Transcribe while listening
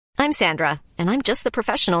I'm Sandra, and I'm just the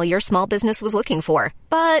professional your small business was looking for.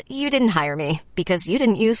 But you didn't hire me because you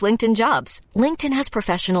didn't use LinkedIn Jobs. LinkedIn has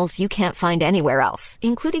professionals you can't find anywhere else,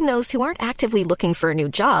 including those who aren't actively looking for a new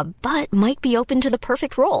job, but might be open to the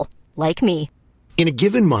perfect role, like me. In a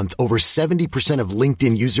given month, over 70% of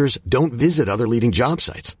LinkedIn users don't visit other leading job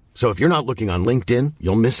sites. So if you're not looking on LinkedIn,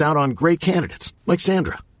 you'll miss out on great candidates like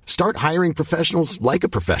Sandra. Start hiring professionals like a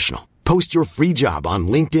professional. Post your free job on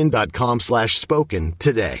linkedin.com/spoken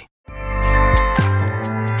today.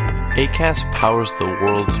 Acast powers the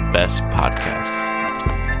world's best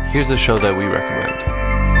podcasts. Here's a show that we recommend.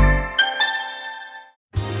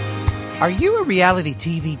 Are you a reality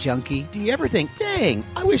TV junkie? Do you ever think, dang,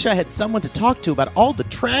 I wish I had someone to talk to about all the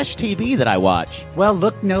trash TV that I watch? Well,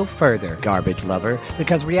 look no further, garbage lover,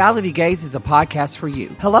 because Reality Gaze is a podcast for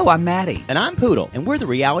you. Hello, I'm Maddie. And I'm Poodle, and we're the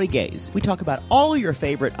Reality Gaze. We talk about all your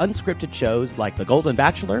favorite unscripted shows like The Golden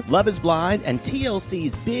Bachelor, Love is Blind, and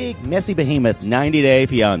TLC's big, messy behemoth, 90 Day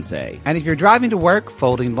Fiancé. And if you're driving to work,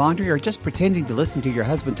 folding laundry, or just pretending to listen to your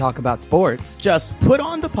husband talk about sports, just put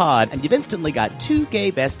on the pod, and you've instantly got two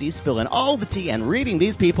gay besties spilling all the tea and reading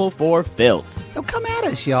these people for filth. So come at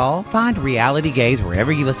us, y'all. Find Reality Gaze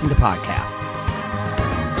wherever you listen to podcasts.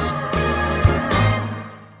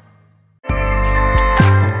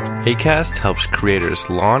 Acast helps creators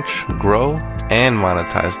launch, grow, and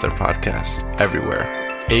monetize their podcasts everywhere.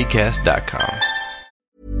 Acast.com.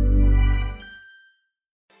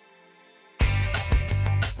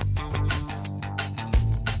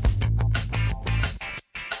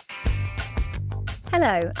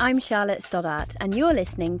 Hello, I'm Charlotte Stoddart, and you're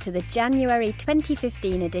listening to the January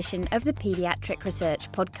 2015 edition of the Paediatric Research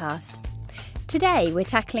Podcast. Today, we're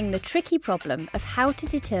tackling the tricky problem of how to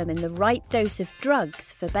determine the right dose of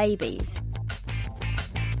drugs for babies.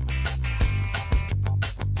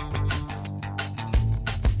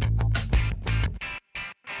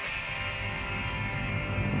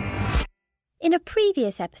 In a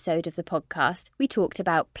previous episode of the podcast, we talked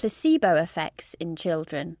about placebo effects in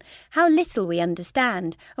children, how little we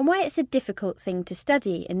understand, and why it's a difficult thing to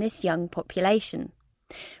study in this young population.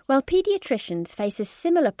 Well, paediatricians face a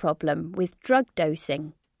similar problem with drug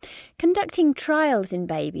dosing. Conducting trials in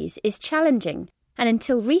babies is challenging, and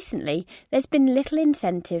until recently, there's been little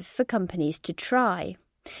incentive for companies to try.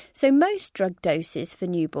 So most drug doses for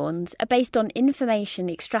newborns are based on information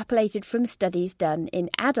extrapolated from studies done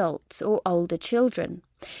in adults or older children.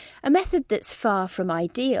 A method that's far from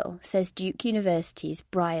ideal, says Duke University's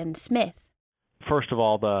Brian Smith. First of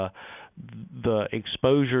all, the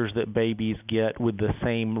exposures that babies get with the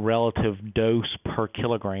same relative dose per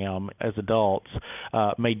kilogram as adults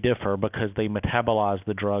may differ because they metabolize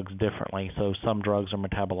the drugs differently. So some drugs are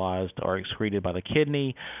metabolized or excreted by the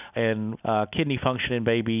kidney, and kidney function in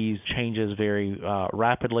babies changes very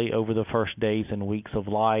rapidly over the first days and weeks of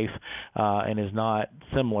life and is not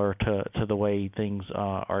similar to the way things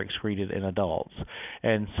are excreted in adults.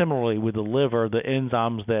 And similarly with the liver, the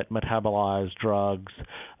enzymes that metabolize drugs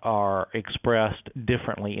are expressed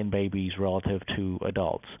differently in babies relative to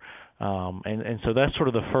adults. And so that's sort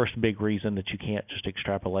of the first big reason that you can't just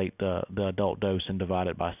extrapolate the adult dose and divide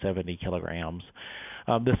it by 70 kilograms.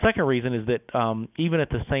 The second reason is that even at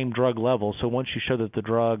the same drug level, so once you show that the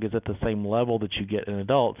drug is at the same level that you get in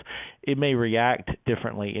adults, it may react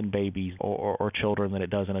differently in babies or children than it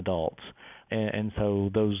does in adults. And so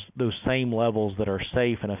those same levels that are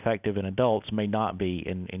safe and effective in adults may not be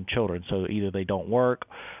in children. So either they don't work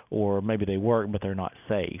or maybe they work but they're not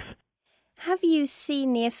safe. Have you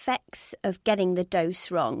seen the effects of getting the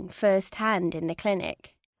dose wrong firsthand in the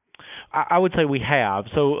clinic? I would say we have.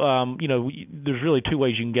 So, there's really two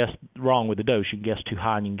ways you can guess wrong with the dose. You can guess too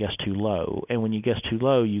high and you can guess too low. And when you guess too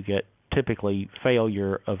low, you get typically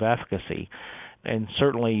failure of efficacy. And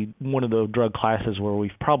certainly one of the drug classes where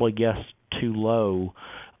we've probably guessed too low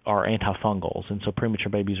are antifungals, and so premature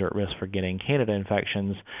babies are at risk for getting Candida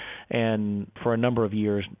infections. And for a number of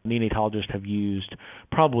years, neonatologists have used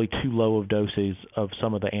probably too low of doses of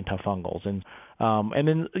some of the antifungals. And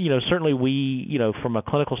then, certainly we, from a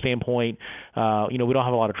clinical standpoint, we don't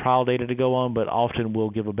have a lot of trial data to go on, but often we'll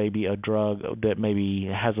give a baby a drug that maybe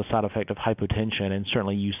has a side effect of hypotension, and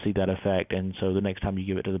certainly you see that effect. And so the next time you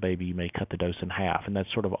give it to the baby, you may cut the dose in half. And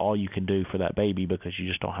that's sort of all you can do for that baby because you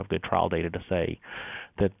just don't have good trial data to say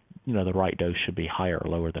that, the right dose should be higher or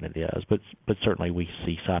lower than it is. But certainly we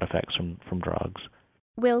see side effects from drugs.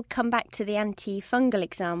 We'll come back to the antifungal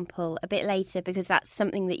example a bit later because that's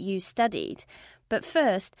something that you studied. But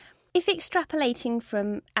first, if extrapolating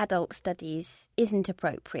from adult studies isn't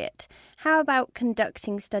appropriate, how about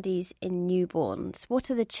conducting studies in newborns?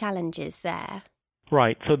 What are the challenges there?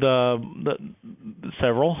 Right. So the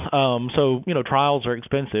several. So trials are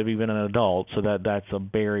expensive even in adults, so that's a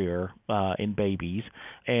barrier in babies.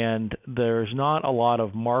 And there's not a lot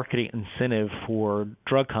of marketing incentive for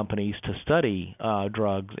drug companies to study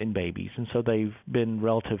drugs in babies, and so they've been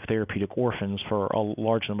relative therapeutic orphans for a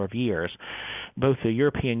large number of years. Both the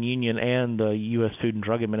European Union and the U.S. Food and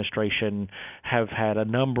Drug Administration have had a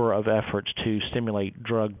number of efforts to stimulate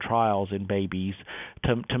drug trials in babies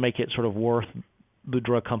to make it sort of worth the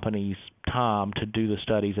drug companies' time to do the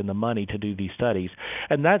studies and the money to do these studies.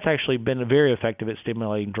 And that's actually been very effective at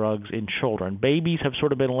stimulating drugs in children. Babies have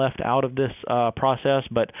sort of been left out of this process,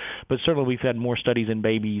 but certainly we've had more studies in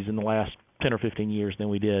babies in the last 10 or 15 years than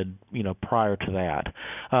we did, prior to that.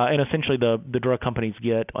 And essentially the drug companies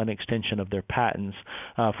get an extension of their patents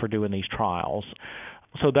for doing these trials.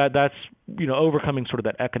 So that's overcoming sort of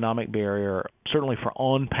that economic barrier. Certainly for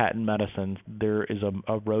on-patent medicines, there is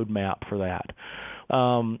a roadmap for that.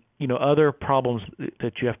 Other problems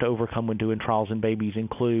that you have to overcome when doing trials in babies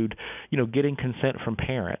include, getting consent from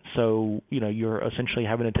parents. So, you're essentially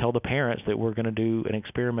having to tell the parents that we're going to do an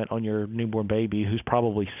experiment on your newborn baby who's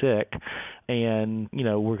probably sick, and,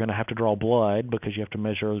 we're going to have to draw blood because you have to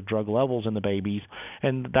measure drug levels in the babies,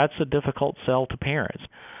 and that's a difficult sell to parents.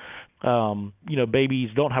 Babies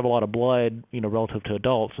don't have a lot of blood, relative to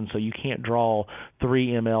adults, and so you can't draw 3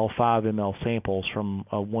 ml, 5 ml samples from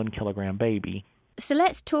a 1 kilogram baby. So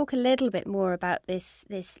let's talk a little bit more about this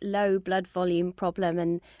low blood volume problem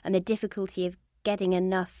and the difficulty of getting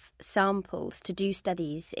enough samples to do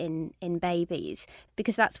studies in babies,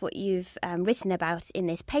 because that's what you've written about in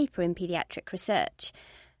this paper in Paediatric Research.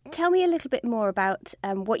 Tell me a little bit more about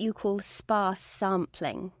what you call sparse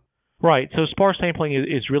sampling. Right. So sparse sampling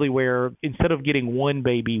is really where instead of getting one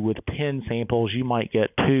baby with 10 samples, you might get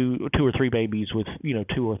two or three babies with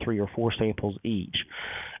 2 or 3 or 4 samples each.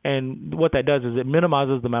 And what that does is it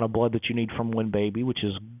minimizes the amount of blood that you need from one baby, which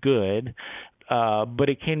is good. But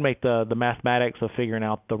it can make the mathematics of figuring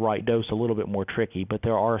out the right dose a little bit more tricky. But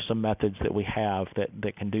there are some methods that we have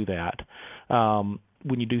that can do that.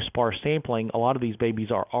 When you do sparse sampling, a lot of these babies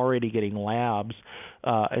are already getting labs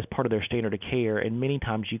as part of their standard of care, and many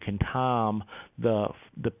times you can time the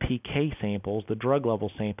PK samples, the drug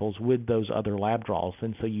level samples, with those other lab draws,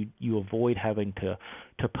 and so you avoid having to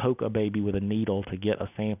poke a baby with a needle to get a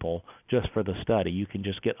sample just for the study. You can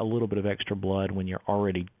just get a little bit of extra blood when you're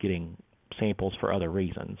already getting samples for other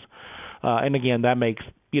reasons. And again, that makes,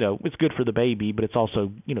 it's good for the baby, but it's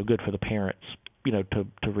also, good for the parents,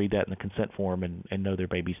 to read that in the consent form and know their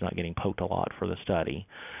baby's not getting poked a lot for the study.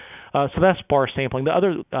 So that's sparse sampling. The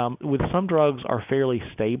other, with some drugs, are fairly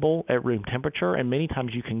stable at room temperature, and many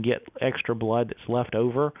times you can get extra blood that's left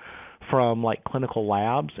over from like clinical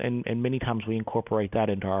labs, and many times we incorporate that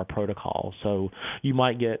into our protocol. So you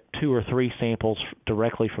might get 2 or 3 samples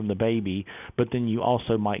directly from the baby, but then you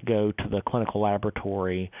also might go to the clinical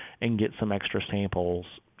laboratory and get some extra samples,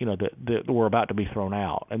 that were about to be thrown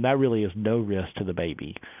out. And that really is no risk to the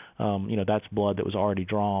baby. That's blood that was already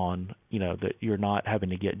drawn, that you're not having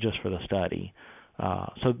to get just for the study.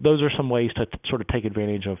 So those are some ways to sort of take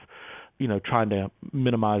advantage of, trying to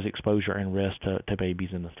minimize exposure and risk to babies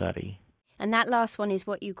in the study. And that last one is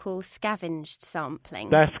what you call scavenged sampling.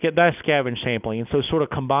 That's scavenged sampling. And so sort of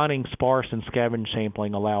combining sparse and scavenged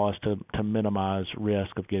sampling allow us to minimize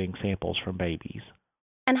risk of getting samples from babies.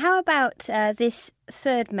 And how about this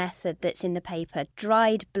third method that's in the paper,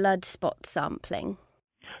 dried blood spot sampling?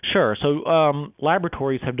 Sure. So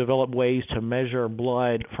laboratories have developed ways to measure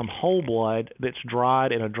blood from whole blood that's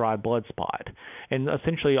dried in a dry blood spot. And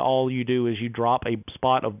essentially all you do is you drop a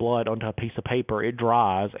spot of blood onto a piece of paper, it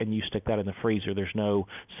dries, and you stick that in the freezer. There's no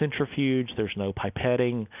centrifuge, there's no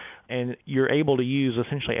pipetting, and you're able to use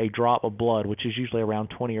essentially a drop of blood, which is usually around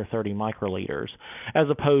 20 or 30 microliters, as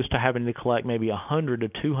opposed to having to collect maybe 100 to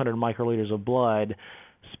 200 microliters of blood,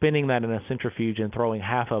 spinning that in a centrifuge and throwing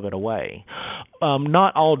half of it away.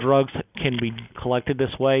 Not all drugs can be collected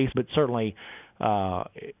this way, but certainly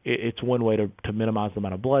it's one way to minimize the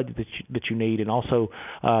amount of blood that you need. And also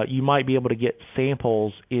you might be able to get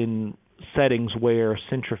samples in settings where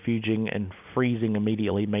centrifuging and freezing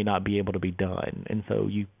immediately may not be able to be done. And so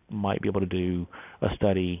you might be able to do a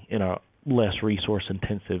study in a less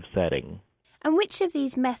resource-intensive setting. And which of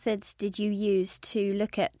these methods did you use to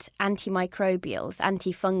look at antimicrobials,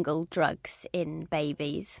 antifungal drugs in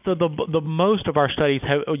babies? So the most of our studies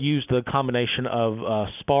have used the combination of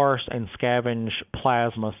sparse and scavenged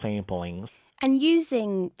plasma samplings. And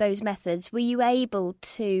using those methods, were you able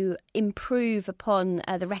to improve upon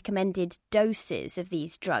the recommended doses of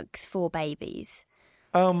these drugs for babies?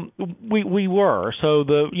 We were. So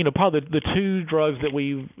probably the two drugs that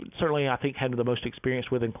we certainly I think had the most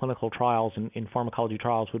experience with in clinical trials and in pharmacology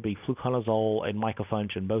trials would be fluconazole and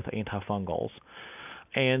micafungin, both antifungals.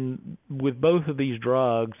 And with both of these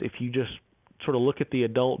drugs, if you just sort of look at the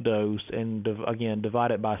adult dose and again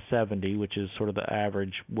divide it by 70, which is sort of the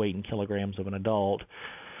average weight in kilograms of an adult,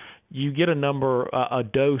 you get a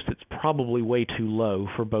dose that's probably way too low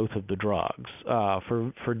for both of the drugs.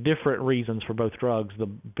 For different reasons for both drugs, the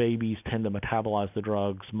babies tend to metabolize the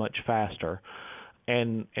drugs much faster.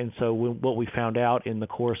 And so what we found out in the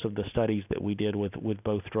course of the studies that we did with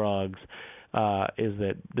both drugs is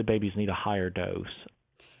that the babies need a higher dose.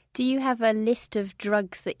 Do you have a list of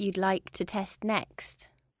drugs that you'd like to test next?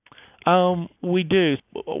 We do.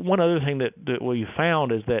 One other thing that we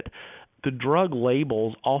found is that the drug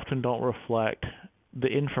labels often don't reflect the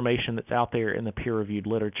information that's out there in the peer-reviewed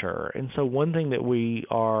literature. And so one thing that we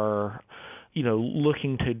are,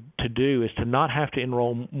 looking to do is to not have to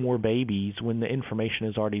enroll more babies when the information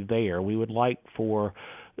is already there. We would like for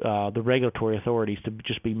the regulatory authorities to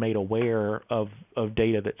just be made aware of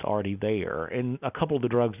data that's already there. And a couple of the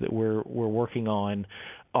drugs that we're working on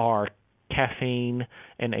are caffeine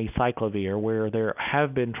and acyclovir, where there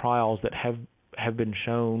have been trials that have been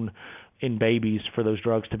shown in babies for those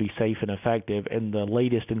drugs to be safe and effective, and the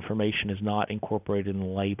latest information is not incorporated in the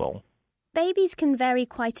label. Babies can vary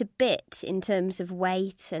quite a bit in terms of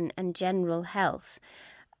weight and general health.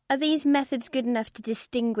 Are these methods good enough to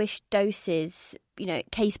distinguish doses,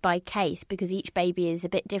 case by case, because each baby is a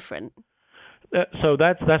bit different? So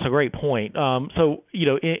that's a great point. In a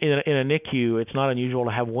NICU, it's not unusual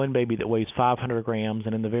to have one baby that weighs 500 grams,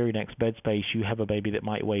 and in the very next bed space, you have a baby that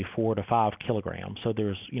might weigh 4 to 5 kilograms. So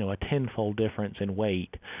there's a tenfold difference in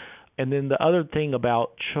weight. And then the other thing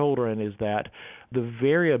about children is that the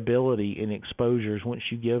variability in exposures once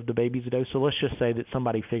you give the babies a dose. So let's just say that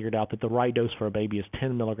somebody figured out that the right dose for a baby is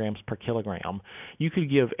 10 milligrams per kilogram. You could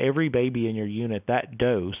give every baby in your unit that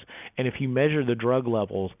dose, and if you measure the drug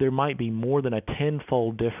levels, there might be more than a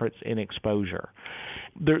tenfold difference in exposure.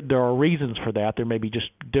 There are reasons for that. There may be just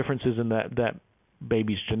differences in that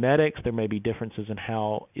baby's genetics. There may be differences in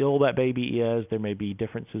how ill that baby is. There may be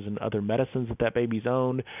differences in other medicines that baby's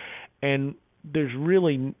owned. And there's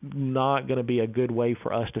really not going to be a good way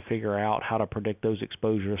for us to figure out how to predict those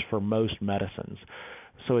exposures for most medicines.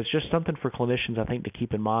 So it's just something for clinicians, I think, to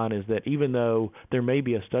keep in mind, is that even though there may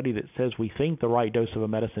be a study that says we think the right dose of a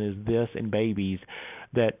medicine is this in babies,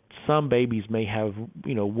 that some babies may have,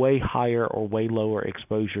 way higher or way lower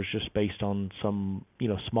exposures just based on some,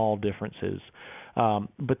 small differences.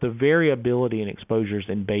 But the variability in exposures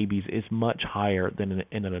in babies is much higher than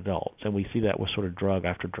in an adult, and we see that with sort of drug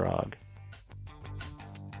after drug.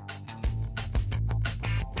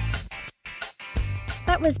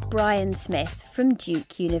 That was Brian Smith from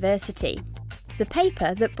Duke University. The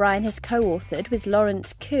paper that Brian has co-authored with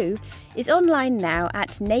Lawrence Koo is online now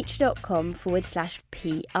at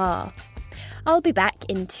nature.com/PR. I'll be back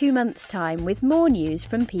in 2 months' time with more news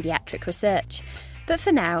from paediatric research. But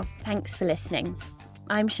for now, thanks for listening.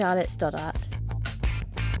 I'm Charlotte Stoddart.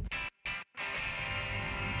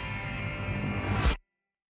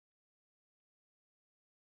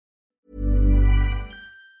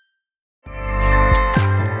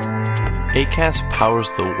 Acast powers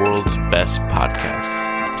the world's best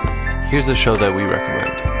podcasts. Here's a show that we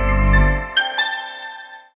recommend.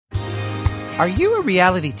 Are you a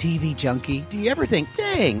reality TV junkie? Do you ever think,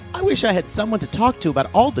 dang, I wish I had someone to talk to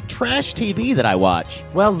about all the trash TV that I watch?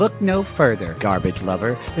 Well, look no further, garbage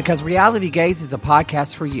lover, because Reality Gaze is a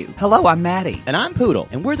podcast for you. Hello, I'm Maddie. And I'm Poodle,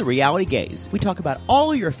 and we're the Reality Gaze. We talk about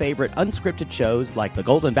all your favorite unscripted shows like The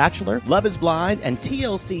Golden Bachelor, Love is Blind, and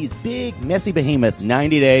TLC's big, messy behemoth,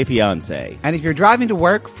 90 Day Fiancé. And if you're driving to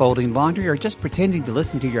work, folding laundry, or just pretending to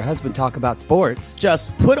listen to your husband talk about sports,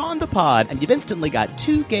 just put on the pod, and you've instantly got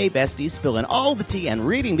two gay besties spilling all the tea and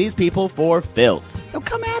reading these people for filth. So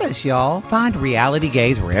come at us, y'all. Find Reality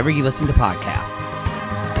Gaze wherever you listen to podcasts.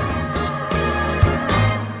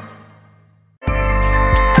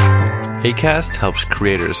 Acast helps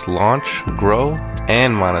creators launch, grow,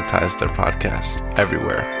 and monetize their podcasts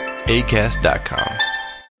everywhere. Acast.com.